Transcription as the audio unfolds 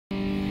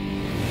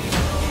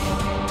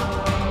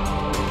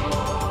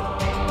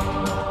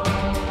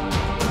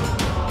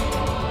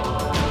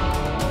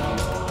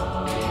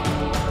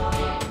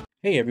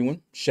Hey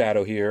everyone,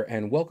 Shaedow here,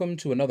 and welcome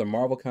to another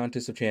Marvel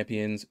Contest of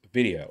Champions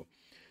video.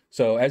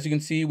 So as you can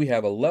see, we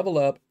have a level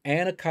up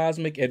and a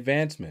cosmic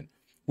advancement,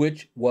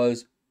 which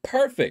was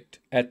perfect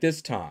at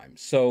this time.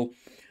 So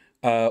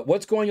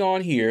what's going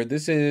on here?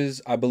 This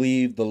is, I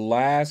believe, the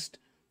last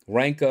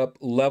rank up,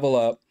 level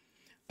up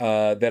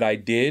that I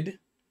did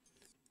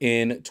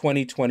in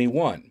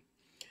 2021.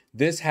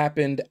 This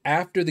happened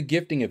after the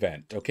gifting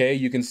event, okay?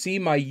 You can see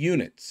my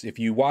units. If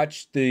you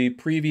watch the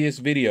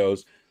previous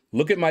videos,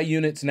 look at my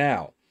units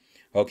now,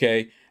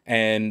 okay?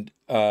 And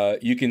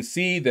you can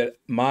see that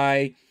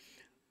my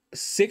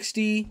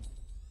 60,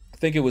 I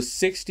think it was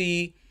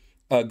 60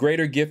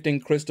 greater gifting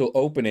crystal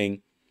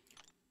opening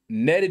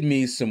netted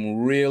me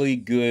some really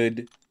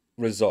good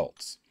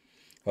results,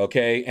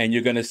 okay? And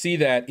you're gonna see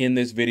that in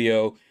this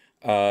video.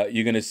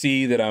 You're gonna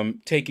see that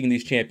I'm taking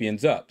these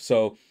champions up.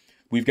 So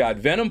we've got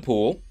Venom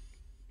Pool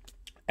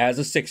as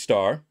a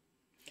 6-star,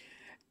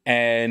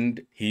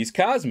 and he's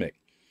cosmic.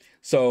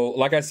 So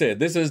like I said,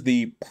 this is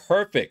the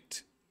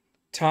perfect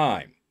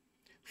time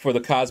for the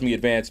cosmic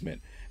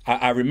advancement.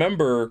 I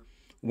remember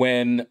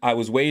when I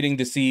was waiting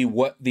to see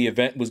what the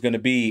event was going to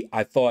be,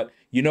 I thought,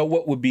 you know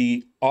what would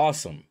be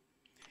awesome?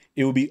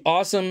 It would be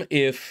awesome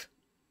if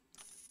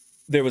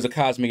there was a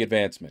cosmic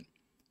advancement.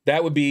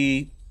 That would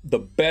be the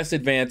best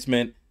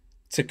advancement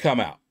to come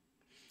out.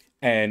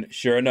 And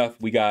sure enough,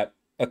 we got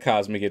a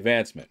cosmic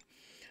advancement.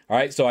 All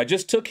right, so I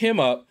just took him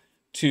up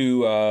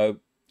to,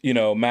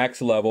 max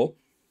level.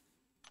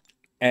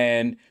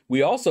 And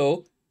we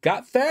also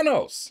got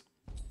Thanos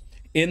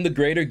in the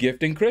greater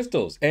gifting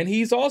crystals. And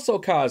he's also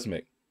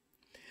cosmic.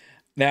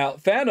 Now,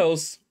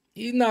 Thanos,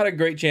 he's not a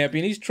great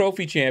champion. He's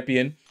trophy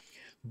champion.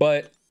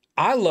 But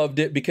I loved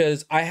it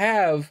because I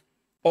have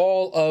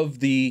all of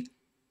the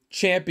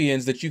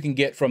champions that you can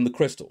get from the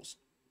crystals.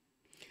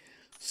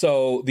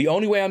 So the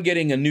only way I'm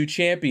getting a new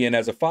champion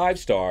as a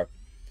 5-star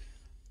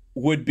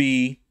would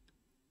be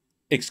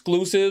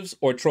exclusives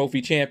or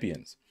trophy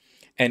champions.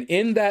 And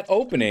in that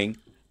opening,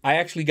 I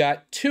actually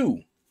got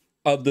 2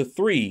 of the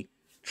 3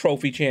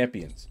 trophy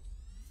champions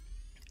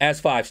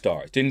as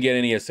 5-stars. Didn't get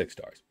any as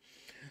 6-stars.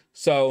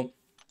 So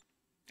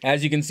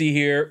as you can see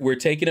here, we're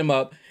taking them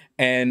up.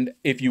 And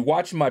if you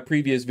watch my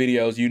previous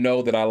videos, you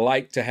know that I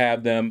like to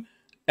have them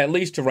at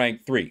least to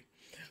rank 3.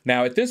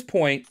 Now at this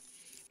point,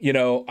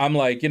 I'm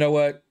like, you know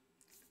what?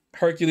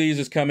 Hercules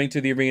is coming to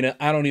the arena.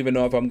 I don't even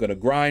know if I'm going to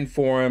grind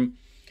for him.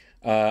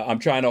 I'm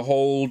trying to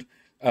hold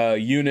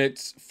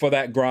units for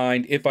that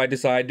grind if I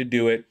decide to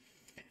do it.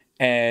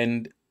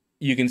 And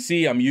you can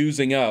see I'm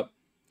using up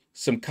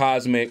some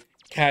cosmic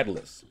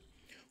catalysts.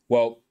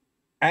 Well,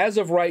 as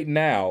of right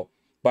now,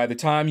 by the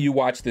time you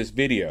watch this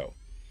video,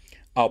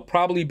 I'll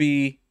probably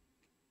be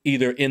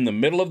either in the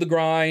middle of the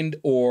grind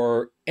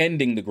or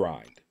ending the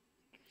grind.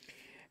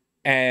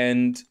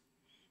 And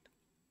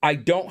I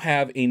don't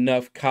have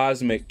enough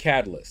cosmic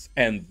catalysts,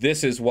 and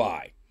this is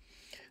why.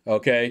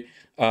 Okay,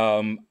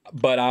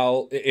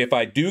 but if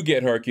I do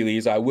get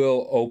Hercules, I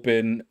will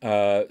open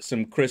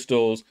some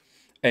crystals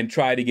and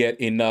try to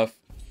get enough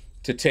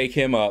to take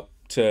him up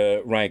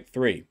to rank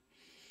 3.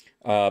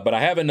 But I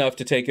have enough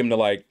to take him to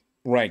like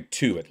rank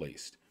 2 at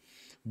least.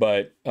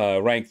 But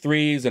rank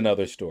 3 is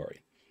another story.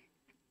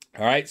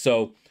 All right,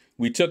 so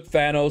we took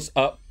Thanos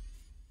up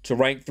to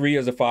rank 3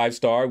 as a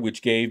 5-star,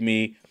 which gave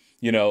me,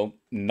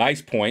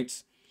 nice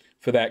points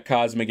for that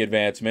cosmic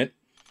advancement.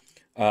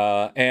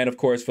 And of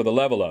course for the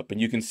level up. And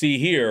you can see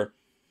here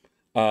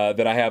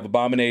that I have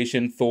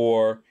Abomination,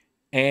 Thor,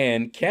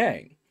 and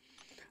Kang.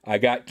 I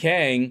got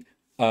Kang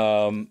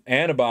and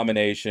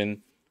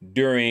Abomination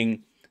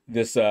during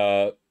this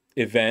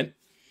event.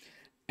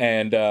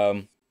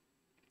 And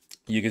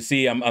you can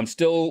see I'm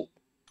still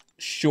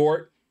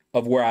short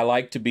of where I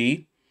like to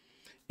be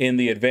in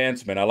the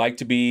advancement. I like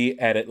to be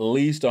at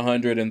least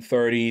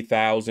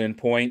 130,000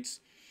 points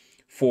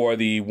for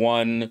the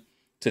 1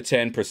 to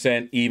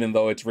 10%, even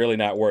though it's really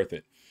not worth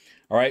it.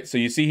 All right, so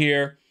you see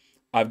here,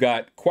 I've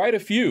got quite a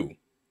few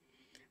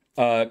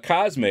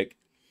cosmic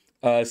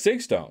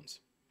 6-stones.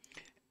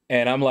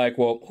 And I'm like,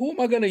 well, who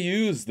am I going to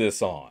use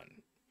this on?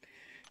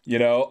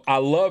 I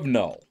love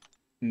Null.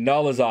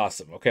 Null is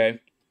awesome, okay?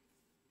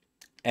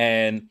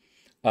 And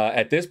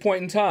at this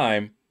point in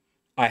time,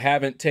 I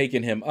haven't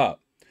taken him up.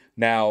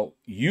 Now,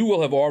 you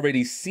will have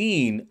already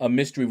seen a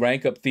mystery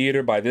rank up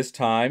theater by this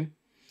time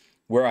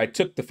where I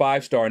took the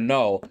 5-star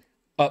Null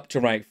up to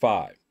rank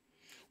 5.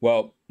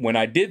 Well, when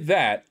I did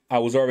that, I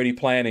was already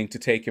planning to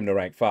take him to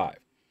rank 5.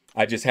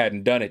 I just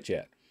hadn't done it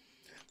yet.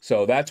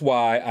 So that's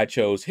why I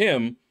chose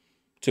him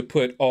to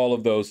put all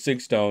of those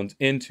 6 stones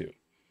into.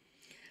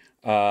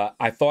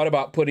 I thought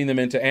about putting them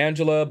into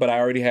Angela, but I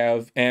already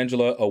have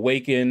Angela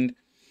awakened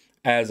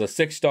as a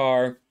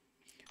 6-star.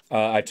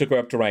 I took her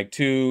up to rank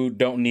 2.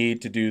 Don't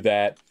need to do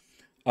that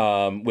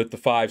with the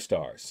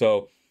 5-star.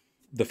 So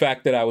the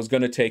fact that I was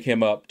going to take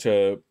him up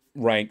to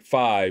rank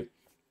 5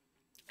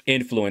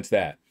 influenced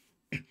that.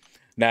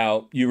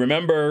 Now, you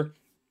remember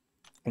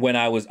when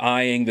I was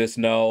eyeing this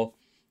Null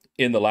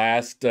in the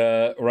last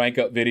rank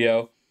up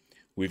video?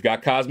 We've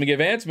got cosmic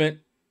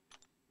advancement.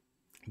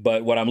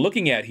 But what I'm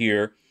looking at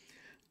here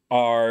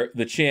are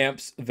the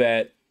champs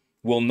that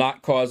will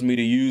not cause me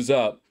to use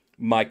up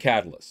my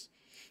catalyst.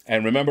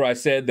 And remember, I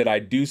said that I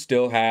do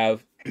still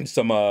have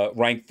some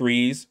rank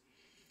 3s,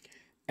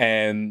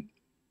 and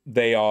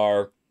they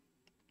are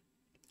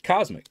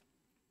cosmic.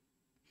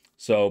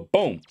 So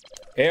boom,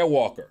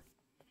 Airwalker,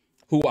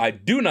 who I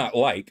do not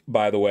like,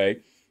 by the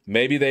way.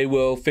 Maybe they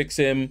will fix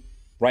him.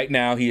 Right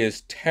now, he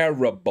is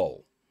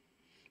terrible.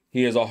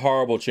 He is a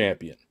horrible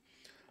champion.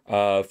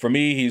 For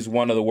me, he's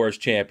one of the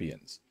worst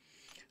champions.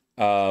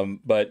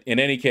 But in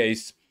any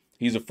case,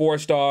 he's a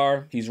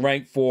 4-star. He's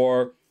rank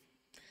 4.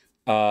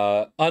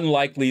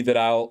 Unlikely that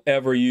I'll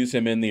ever use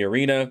him in the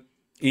arena,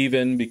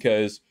 even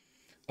because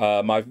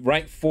my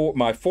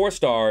 4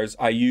 stars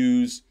I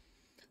use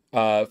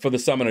for the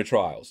summoner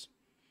trials.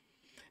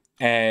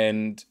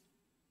 And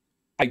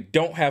I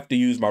don't have to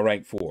use my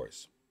rank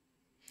 4s.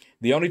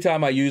 The only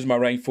time I use my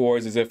rank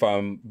 4s is if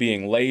I'm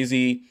being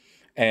lazy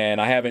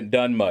and I haven't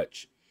done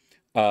much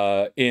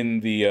in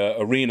the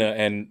arena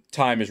and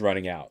time is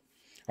running out.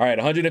 All right,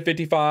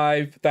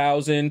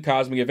 155,000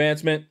 cosmic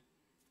advancement.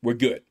 We're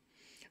good.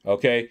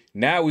 Okay,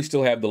 now we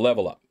still have the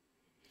level up.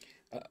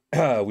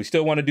 We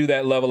still want to do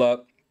that level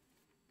up.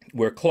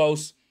 We're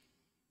close,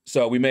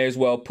 so we may as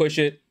well push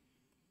it.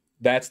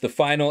 That's the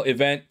final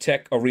event,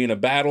 Tech Arena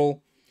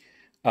Battle.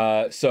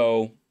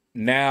 So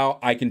now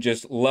I can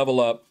just level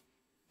up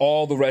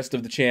all the rest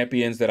of the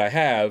champions that I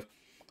have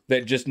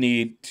that just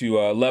need to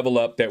level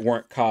up that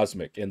weren't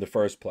cosmic in the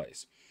first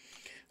place.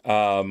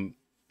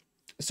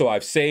 So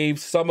I've saved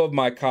some of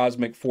my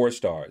cosmic 4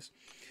 stars.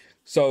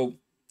 So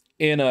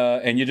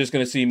and you're just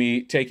going to see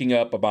me taking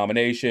up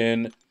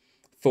Abomination,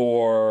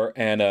 Thor,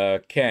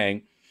 and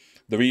Kang.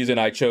 The reason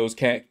I chose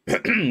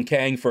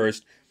Kang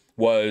first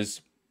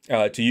was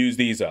to use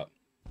these up.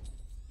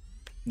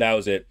 That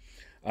was it.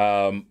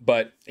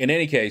 But in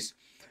any case,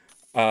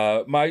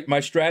 my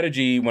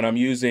strategy when I'm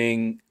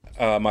using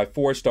my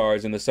 4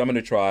 stars in the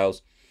Summoner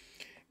Trials,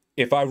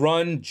 if I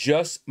run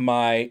just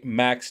my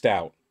maxed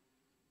out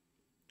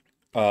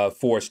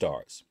 4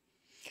 stars,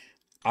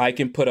 I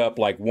can put up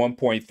like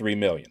 1.3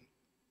 million,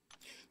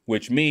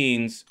 which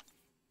means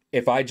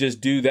if I just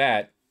do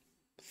that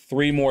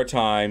 3 more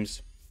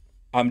times,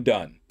 I'm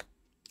done.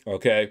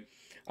 Okay?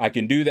 I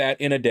can do that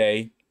in a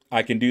day.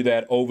 I can do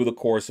that over the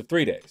course of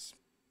 3 days.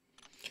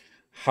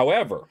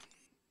 However,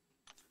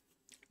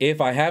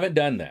 if I haven't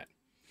done that,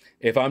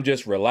 if I'm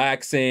just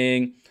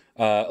relaxing,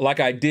 like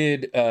I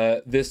did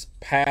this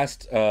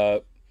past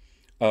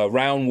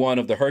round 1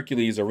 of the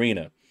Hercules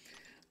Arena,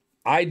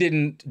 I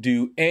didn't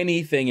do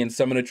anything in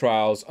Summoner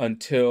Trials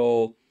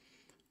until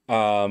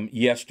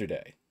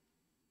yesterday.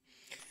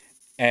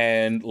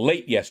 And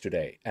late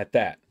yesterday at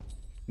that.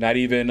 Not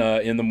even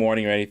in the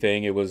morning or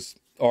anything. It was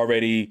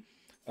already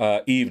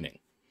evening.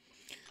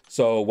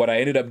 So what I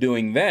ended up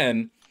doing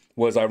then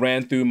was I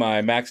ran through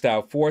my maxed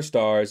out 4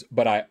 stars,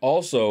 but I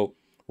also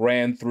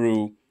ran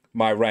through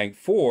my rank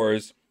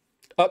 4s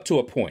up to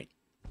a point.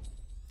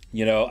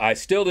 You know, I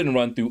still didn't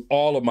run through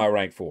all of my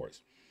rank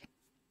 4s,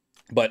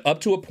 but up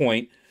to a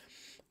point,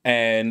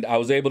 and I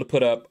was able to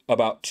put up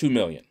about 2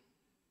 million.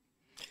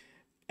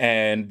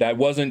 And I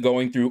wasn't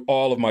going through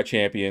all of my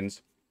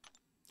champions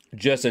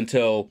just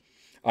until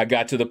I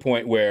got to the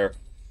point where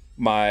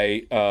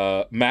my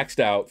maxed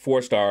out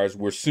 4 stars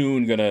were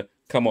soon going to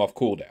come off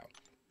cooldown.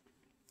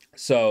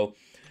 So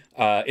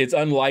it's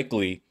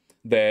unlikely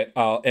that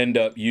I'll end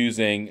up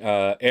using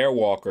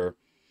Airwalker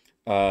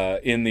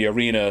in the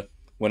arena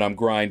when I'm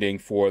grinding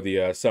for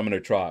the Summoner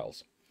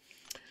Trials.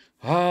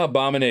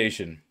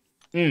 Abomination.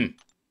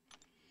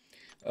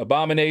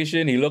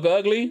 Abomination, he look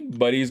ugly,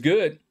 but he's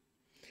good.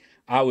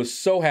 I was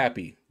so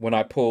happy when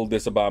I pulled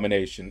this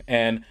Abomination,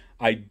 and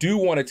I do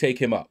want to take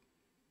him up.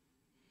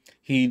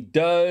 He's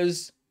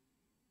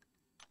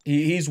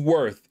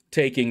worth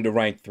taking to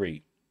rank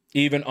 3,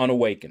 even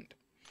unawakened.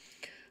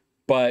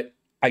 But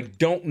I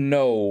don't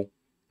know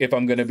if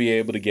I'm going to be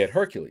able to get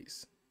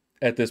Hercules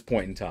at this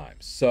point in time.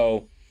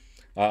 So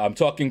I'm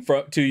talking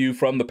to you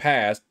from the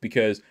past,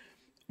 because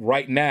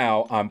right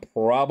now I'm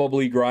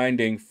probably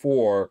grinding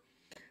for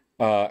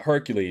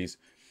Hercules.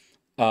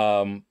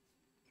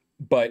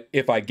 But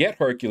if I get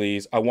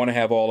Hercules, I want to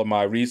have all of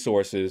my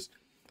resources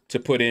to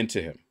put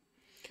into him.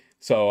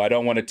 So I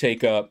don't want to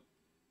take up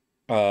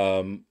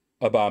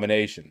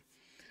Abomination.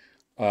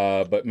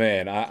 But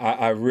man,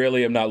 I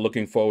really am not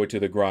looking forward to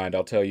the grind,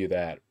 I'll tell you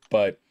that.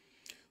 But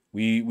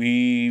we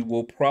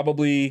will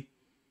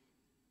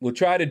we'll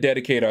try to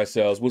dedicate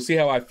ourselves. We'll see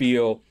how I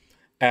feel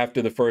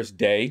after the first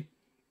day,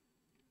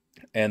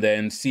 and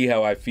then see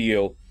how I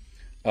feel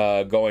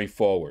going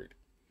forward.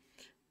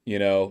 You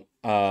know,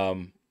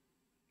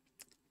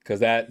 because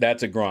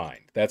that's a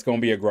grind. That's going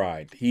to be a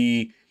grind.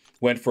 He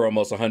went for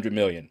almost 100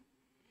 million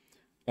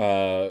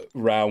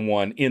round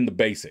 1 in the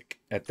basic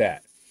at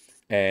that.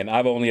 And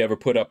I've only ever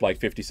put up like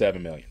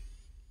 57 million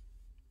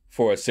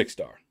for a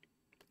 6-star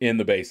in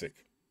the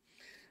basic.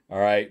 All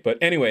right. But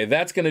anyway,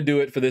 that's going to do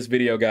it for this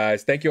video,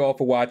 guys. Thank you all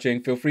for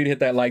watching. Feel free to hit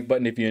that like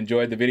button if you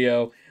enjoyed the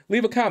video.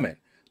 Leave a comment.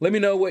 Let me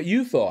know what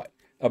you thought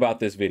about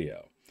this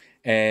video.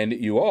 and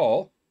you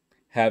all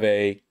have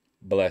a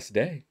blessed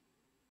day.